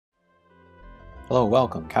Hello,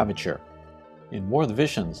 welcome, Cabbage here. In War of the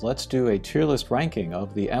Visions, let's do a tier list ranking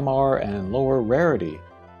of the MR and lower rarity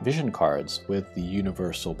vision cards with the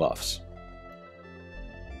universal buffs.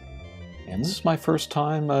 And this is my first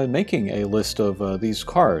time making a list of these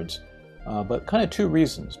cards, but kind of two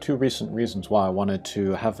recent reasons why I wanted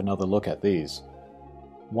to have another look at these.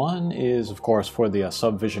 One is, of course, for the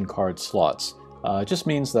sub-vision card slots. It just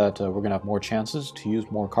means that we're going to have more chances to use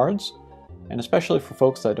more cards. And especially for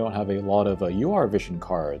folks that don't have a lot of UR vision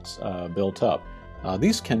cards built up,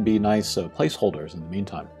 these can be nice placeholders in the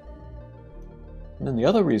meantime. And then the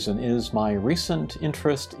other reason is my recent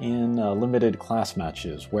interest in limited class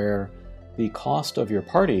matches, where the cost of your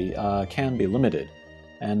party can be limited.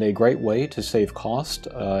 And a great way to save cost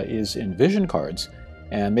is in vision cards,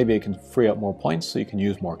 and maybe it can free up more points so you can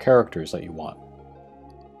use more characters that you want.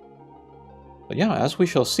 But yeah, as we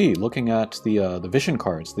shall see, looking at the vision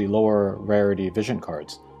cards, the lower rarity vision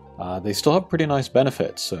cards, they still have pretty nice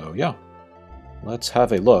benefits, so yeah, let's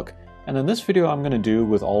have a look. And in this video I'm going to do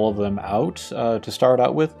with all of them out to start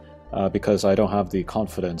out with, because I don't have the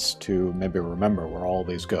confidence to maybe remember where all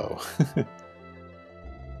these go.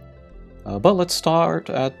 But let's start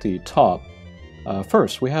at the top.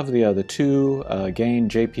 First, we have the two gain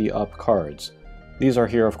JP up cards. These are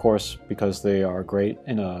here, of course, because they are great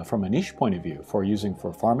from a niche point of view for using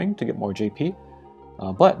for farming to get more JP,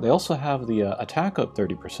 but they also have the attack up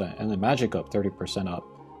 30% and the magic up 30%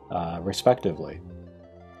 up, respectively.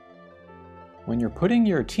 When you're putting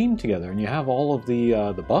your team together and you have all of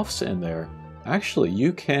the buffs in there, actually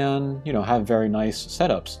you can have very nice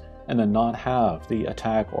setups and then not have the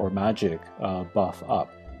attack or magic buff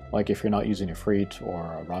up, like if you're not using a Freet or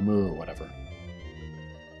a Ramu or whatever.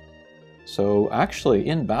 So actually,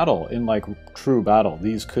 in battle, in like true battle,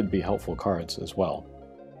 these could be helpful cards as well.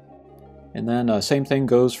 And then same thing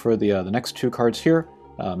goes for the next two cards here,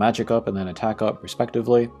 magic up and then attack up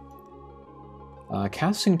respectively.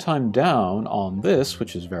 Casting time down on this,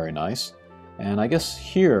 which is very nice. And I guess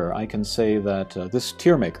here I can say that this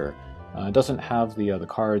tier maker doesn't have the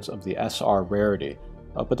cards of the SR rarity,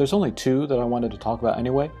 but there's only two that I wanted to talk about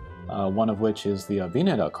anyway. One of which is the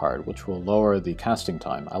Vineta card, which will lower the casting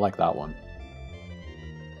time. I like that one.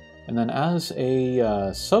 And then as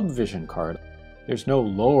a sub-vision card, there's no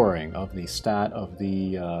lowering of the stat of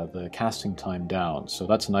the casting time down, so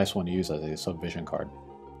that's a nice one to use as a sub-vision card.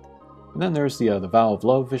 And then there's the Vow of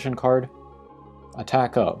Love vision card,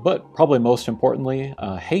 attack up, but probably most importantly,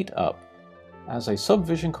 hate up. As a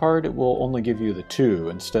sub-vision card, it will only give you the 2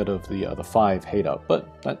 instead of the 5 hate up,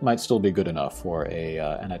 but that might still be good enough for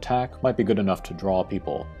an attack, might be good enough to draw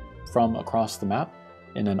people from across the map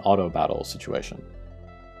in an auto battle situation.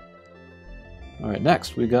 Alright,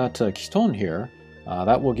 next we got Keystone here.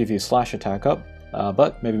 That will give you slash attack up,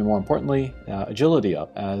 but maybe more importantly, agility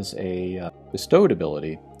up as a bestowed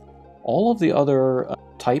ability. All of the other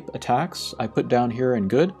type attacks I put down here in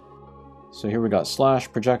good. So here we got slash,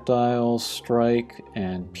 projectiles, strike,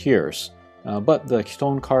 and pierce. But the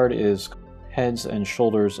Keystone card is heads and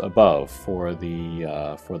shoulders above for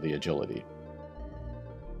the agility.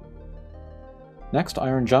 Next,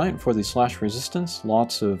 Iron Giant for the slash resistance.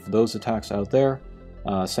 Lots of those attacks out there.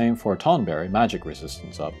 Same for Tonberry, magic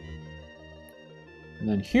resistance up. And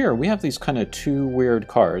then here we have these kind of two weird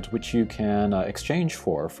cards which you can exchange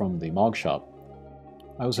for from the Mog Shop.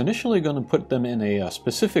 I was initially going to put them in a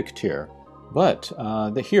specific tier, but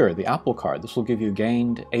here, the Apple card, this will give you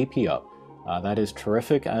gained AP up. That is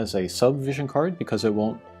terrific as a sub-vision card because it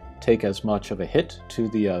won't take as much of a hit to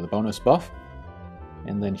the bonus buff.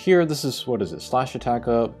 And then here, this is, what is it, slash attack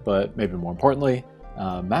up, but maybe more importantly,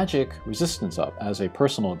 magic resistance up as a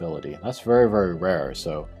personal ability. That's very, very rare,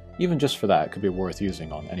 so even just for that, it could be worth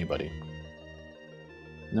using on anybody.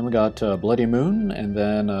 And then we got Bloody Moon, and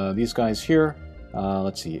then these guys here.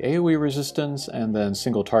 Let's see, AoE resistance and then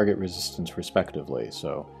single target resistance respectively,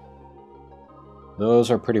 so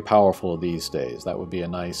those are pretty powerful these days. That would be a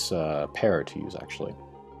nice pair to use actually.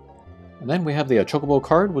 And then we have the Chocobo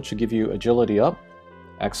card, which will give you agility up.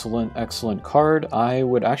 Excellent, excellent card. I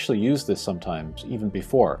would actually use this sometimes, even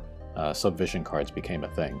before sub-vision cards became a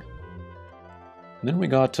thing. And then we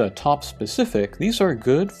got top specific. These are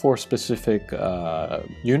good for specific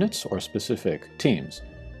units or specific teams.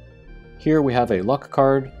 Here we have a luck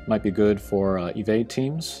card, might be good for evade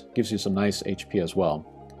teams, gives you some nice HP as well.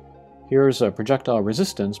 Here's a projectile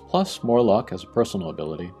resistance plus more luck as a personal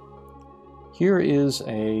ability. Here is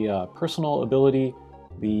a personal ability,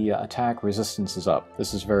 the attack resistance is up.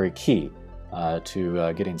 This is very key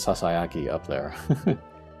to getting Sasayaki up there.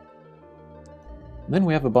 Then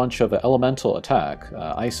we have a bunch of elemental attack,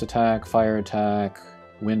 ice attack, fire attack,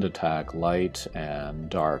 wind attack, light, and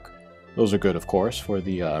dark. Those are good, of course, for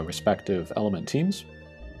the respective element teams.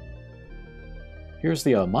 Here's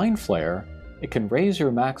the Mind Flayer. It can raise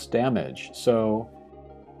your max damage, so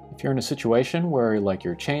if you're in a situation where like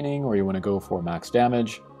you're chaining or you want to go for max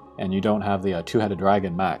damage and you don't have the two-headed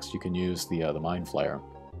dragon max, you can use the Mind Flayer.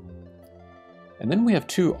 And then we have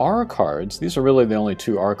two R cards. These are really the only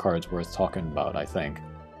two R cards worth talking about, I think.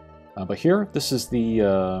 But here, this is the,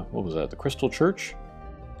 what was that, the Crystal Church?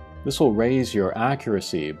 This will raise your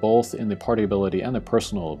accuracy, both in the party ability and the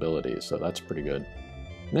personal ability, so that's pretty good.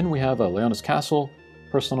 Then we have a Leonis Castle,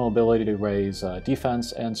 personal ability to raise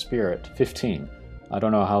defense and spirit, 15. I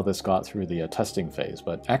don't know how this got through the testing phase,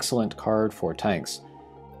 but excellent card for tanks.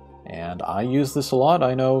 And I use this a lot.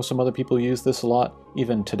 I know some other people use this a lot,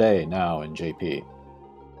 even today, now in JP.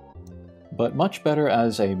 But much better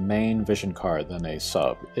as a main vision card than a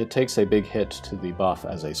sub. It takes a big hit to the buff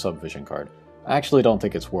as a sub vision card. I actually don't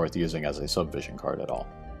think it's worth using as a sub vision card at all.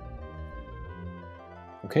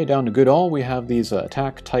 Okay, down to Goodall, we have these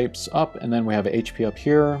attack types up, and then we have HP up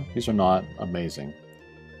here. These are not amazing.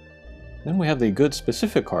 Then we have the good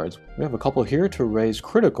specific cards. We have a couple here to raise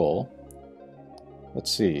critical.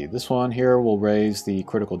 Let's see, this one here will raise the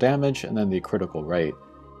critical damage and then the critical rate.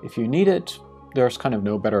 If you need it, there's kind of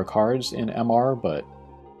no better cards in MR, but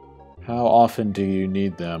how often do you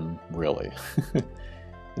need them, really?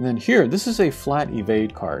 And then here, this is a flat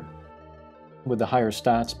evade card. With the higher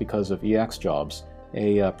stats because of EX jobs,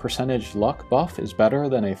 a percentage luck buff is better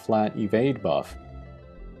than a flat evade buff,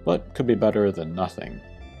 but could be better than nothing.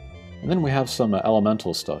 And then we have some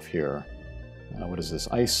elemental stuff here. What is this?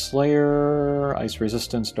 Ice Slayer, Ice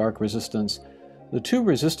Resistance, Dark Resistance. The two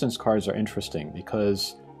resistance cards are interesting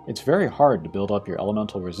because it's very hard to build up your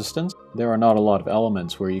elemental resistance. There are not a lot of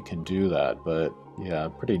elements where you can do that, but yeah,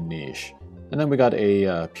 pretty niche. And then we got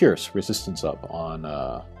a Pierce resistance up on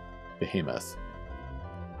Behemoth.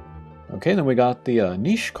 Okay, then we got the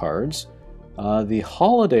niche cards. The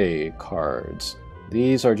holiday cards.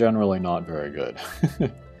 These are generally not very good.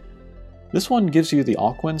 This one gives you the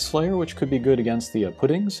Aquan Slayer, which could be good against the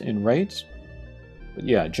Puddings in raids. But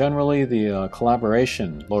yeah, generally the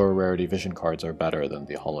collaboration lower rarity vision cards are better than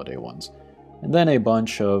the holiday ones. And then a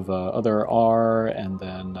bunch of other R and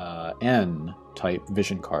then N type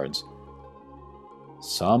vision cards.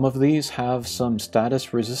 Some of these have some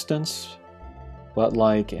status resistance, but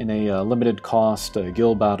like in a limited cost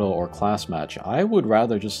guild battle or class match, I would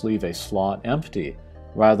rather just leave a slot empty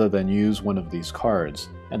rather than use one of these cards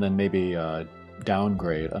and then maybe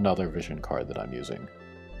downgrade another vision card that I'm using.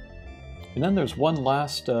 And then there's one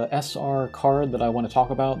last SR card that I want to talk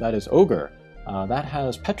about, that is Ogre. That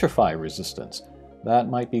has Petrify resistance. That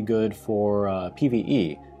might be good for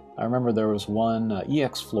PvE. I remember there was one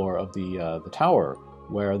EX floor of the tower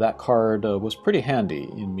where that card was pretty handy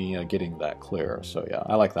in me getting that clear, so yeah,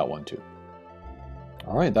 I like that one too.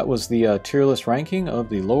 Alright, that was the tier list ranking of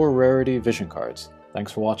the lower rarity vision cards.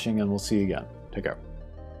 Thanks for watching, and we'll see you again. Take care.